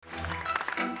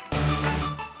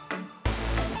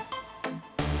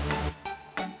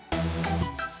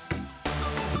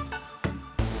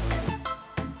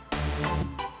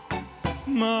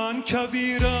من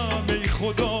کویرم ای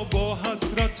خدا با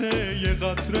حسرت یه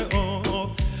قطره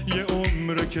آب، یه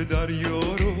عمره که دریا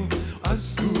رو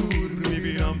از دور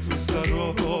میبینم تو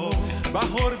سراب.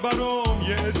 بهار برام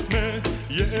یه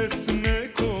اسم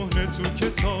کهنه تو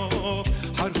کتاب،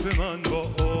 حرف من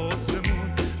با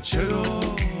آسمون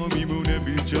چرا میمونه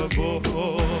بی جواب.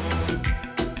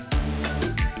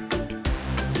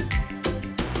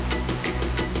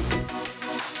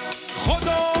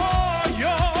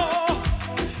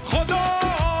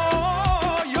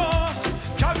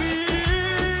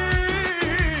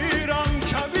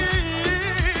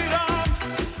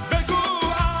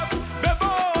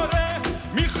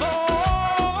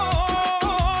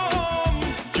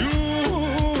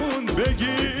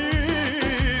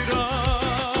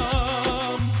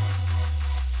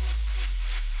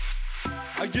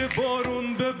 اگه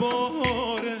بارون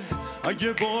بباره،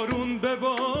 اگه بارون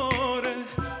بباره،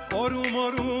 آروم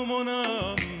آروم و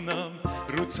نم نم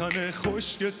رو تن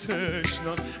خشک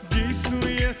تشنم،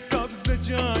 گیسوی سبز